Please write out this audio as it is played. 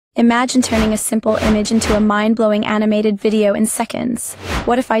Imagine turning a simple image into a mind-blowing animated video in seconds.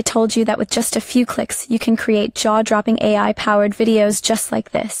 What if I told you that with just a few clicks, you can create jaw-dropping AI-powered videos just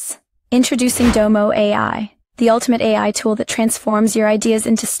like this? Introducing Domo AI, the ultimate AI tool that transforms your ideas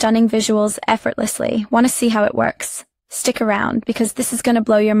into stunning visuals effortlessly. Want to see how it works? Stick around, because this is going to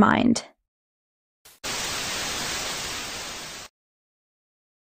blow your mind.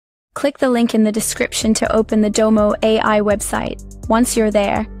 Click the link in the description to open the Domo AI website. Once you're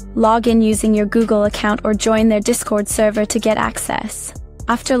there, log in using your Google account or join their Discord server to get access.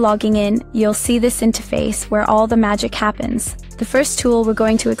 After logging in, you'll see this interface where all the magic happens. The first tool we're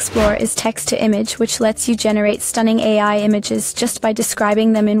going to explore is text-to-image, which lets you generate stunning AI images just by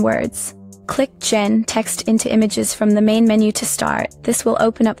describing them in words. Click Gen Text into Images from the main menu to start. This will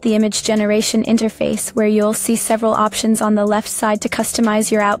open up the image generation interface where you'll see several options on the left side to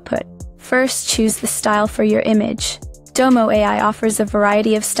customize your output. First, choose the style for your image. Domo AI offers a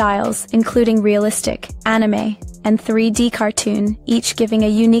variety of styles, including realistic, anime, and 3D cartoon, each giving a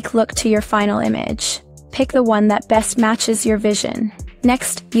unique look to your final image. Pick the one that best matches your vision.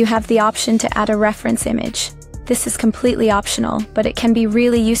 Next, you have the option to add a reference image. This is completely optional, but it can be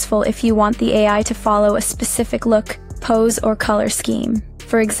really useful if you want the AI to follow a specific look, pose, or color scheme.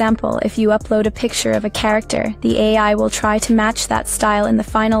 For example, if you upload a picture of a character, the AI will try to match that style in the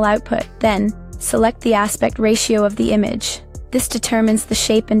final output. Then, select the aspect ratio of the image. This determines the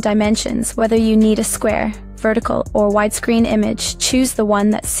shape and dimensions, whether you need a square, vertical, or widescreen image. Choose the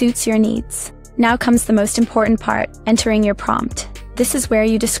one that suits your needs. Now comes the most important part, entering your prompt. This is where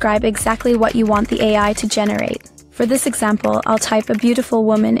you describe exactly what you want the AI to generate. For this example, I'll type a beautiful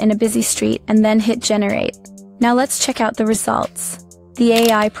woman in a busy street and then hit generate. Now let's check out the results. The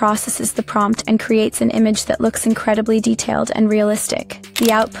AI processes the prompt and creates an image that looks incredibly detailed and realistic.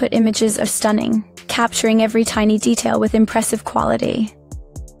 The output images are stunning, capturing every tiny detail with impressive quality.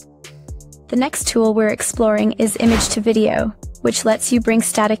 The next tool we're exploring is Image to Video, which lets you bring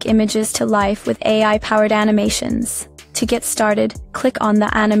static images to life with AI-powered animations. To get started, click on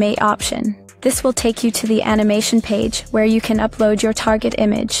the Animate option. This will take you to the animation page where you can upload your target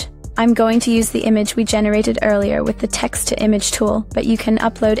image. I'm going to use the image we generated earlier with the text-to-image tool, but you can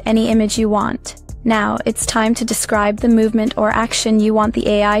upload any image you want. Now, it's time to describe the movement or action you want the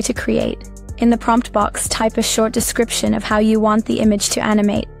AI to create. In the prompt box, type a short description of how you want the image to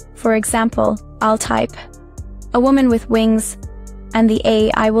animate. For example, I'll type, "A woman with wings," and the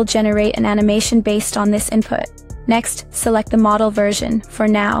AI will generate an animation based on this input. Next, select the model version. For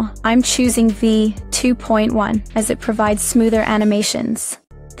now, I'm choosing V2.1 as it provides smoother animations.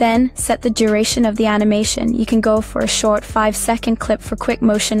 Then, set the duration of the animation. You can go for a short 5-second clip for quick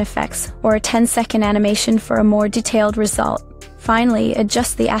motion effects, or a 10-second animation for a more detailed result. Finally,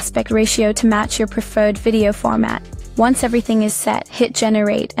 adjust the aspect ratio to match your preferred video format. Once everything is set, hit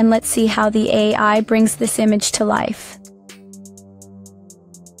generate, and let's see how the AI brings this image to life.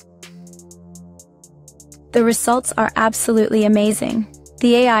 The results are absolutely amazing.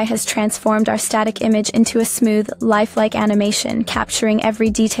 The AI has transformed our static image into a smooth, lifelike animation, capturing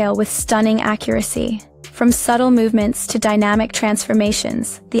every detail with stunning accuracy. From subtle movements to dynamic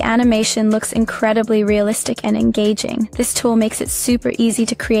transformations, the animation looks incredibly realistic and engaging. This tool makes it super easy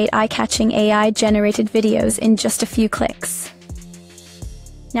to create eye-catching AI-generated videos in just a few clicks.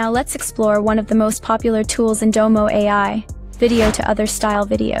 Now let's explore one of the most popular tools in Domo AI, video to other style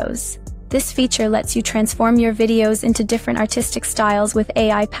videos. This feature lets you transform your videos into different artistic styles with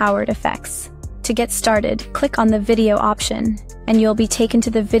AI-powered effects. To get started, click on the video option, and you'll be taken to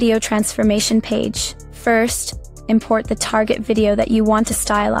the video transformation page. First, import the target video that you want to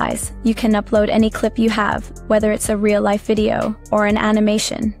stylize. You can upload any clip you have, whether it's a real-life video or an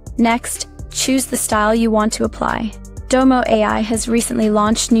animation. Next, choose the style you want to apply. Domo AI has recently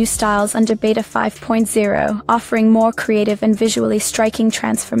launched new styles under Beta 5.0, offering more creative and visually striking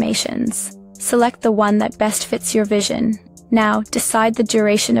transformations. Select the one that best fits your vision. Now, decide the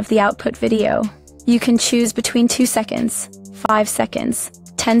duration of the output video. You can choose between 2 seconds, 5 seconds,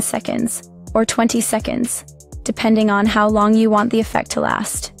 10 seconds, or 20 seconds, depending on how long you want the effect to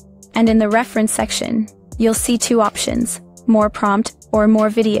last. And in the reference section, you'll see 2 options, more prompt or more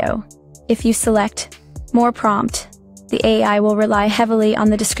video. If you select more prompt, the AI will rely heavily on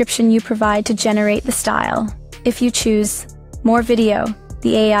the description you provide to generate the style. If you choose more video,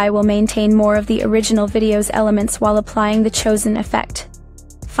 the AI will maintain more of the original video's elements while applying the chosen effect.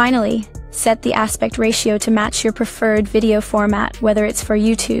 Finally, set the aspect ratio to match your preferred video format, whether it's for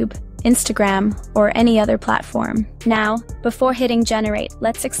YouTube, Instagram, or any other platform. Now, before hitting generate,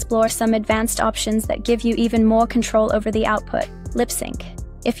 let's explore some advanced options that give you even more control over the output. Lip sync.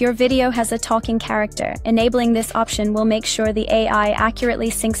 If your video has a talking character, enabling this option will make sure the AI accurately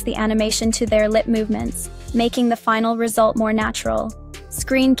syncs the animation to their lip movements, making the final result more natural.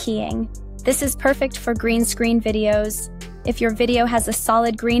 Screen keying. This is perfect for green screen videos. If your video has a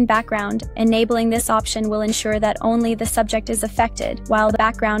solid green background, enabling this option will ensure that only the subject is affected, while the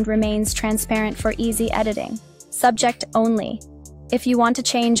background remains transparent for easy editing. Subject only. If you want to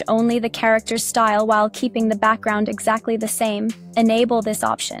change only the character's style while keeping the background exactly the same, enable this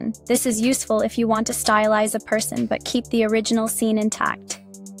option. This is useful if you want to stylize a person but keep the original scene intact.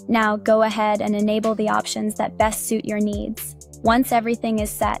 Now go ahead and enable the options that best suit your needs. Once everything is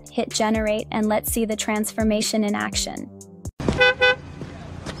set, hit generate and let's see the transformation in action.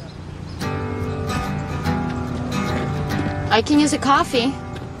 I can use a coffee.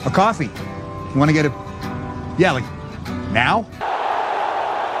 A coffee? You want to get a... Yeah, like, now?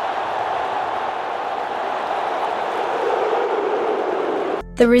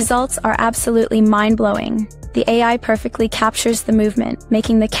 The results are absolutely mind-blowing. The AI perfectly captures the movement,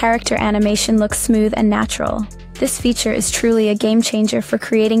 making the character animation look smooth and natural. This feature is truly a game-changer for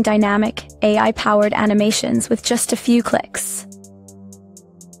creating dynamic, AI-powered animations with just a few clicks.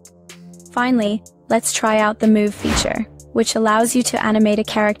 Finally, let's try out the Move feature, which allows you to animate a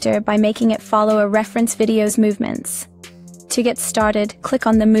character by making it follow a reference video's movements. To get started, click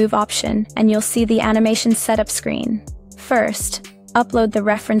on the Move option, and you'll see the animation setup screen. First, upload the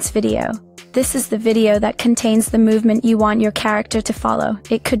reference video. This is the video that contains the movement you want your character to follow.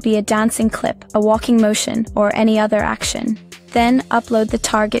 It could be a dancing clip, a walking motion, or any other action. Then, upload the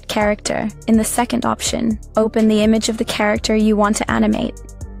target character. In the second option, open the image of the character you want to animate.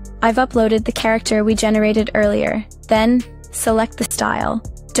 I've uploaded the character we generated earlier. Then, select the style.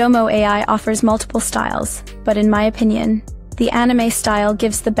 Domo AI offers multiple styles, but in my opinion, the anime style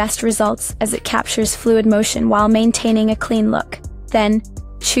gives the best results as it captures fluid motion while maintaining a clean look. Then,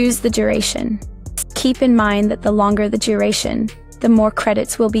 choose the duration. Keep in mind that the longer the duration, the more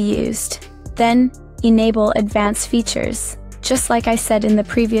credits will be used. Then, enable advanced features. Just like I said in the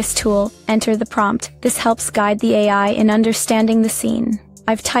previous tool, enter the prompt. This helps guide the AI in understanding the scene.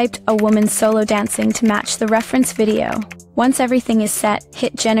 I've typed a woman solo dancing to match the reference video. Once everything is set,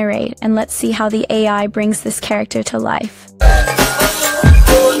 hit generate and let's see how the AI brings this character to life.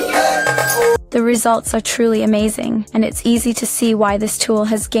 The results are truly amazing, and it's easy to see why this tool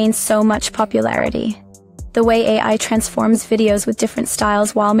has gained so much popularity. The way AI transforms videos with different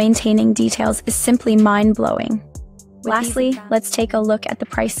styles while maintaining details is simply mind-blowing. Lastly, let's take a look at the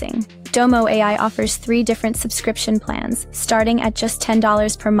pricing. Domo AI offers 3 different subscription plans, starting at just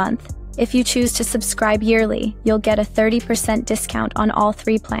 $10 per month. If you choose to subscribe yearly, you'll get a 30% discount on all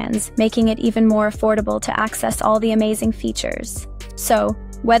 3 plans, making it even more affordable to access all the amazing features. So,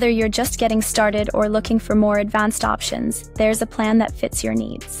 whether you're just getting started or looking for more advanced options, there's a plan that fits your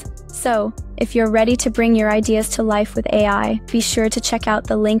needs. So, if you're ready to bring your ideas to life with AI, be sure to check out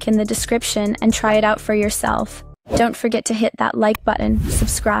the link in the description and try it out for yourself. Don't forget to hit that like button,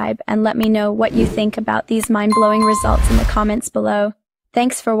 subscribe, and let me know what you think about these mind-blowing results in the comments below.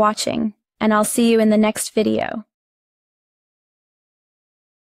 Thanks for watching, and I'll see you in the next video.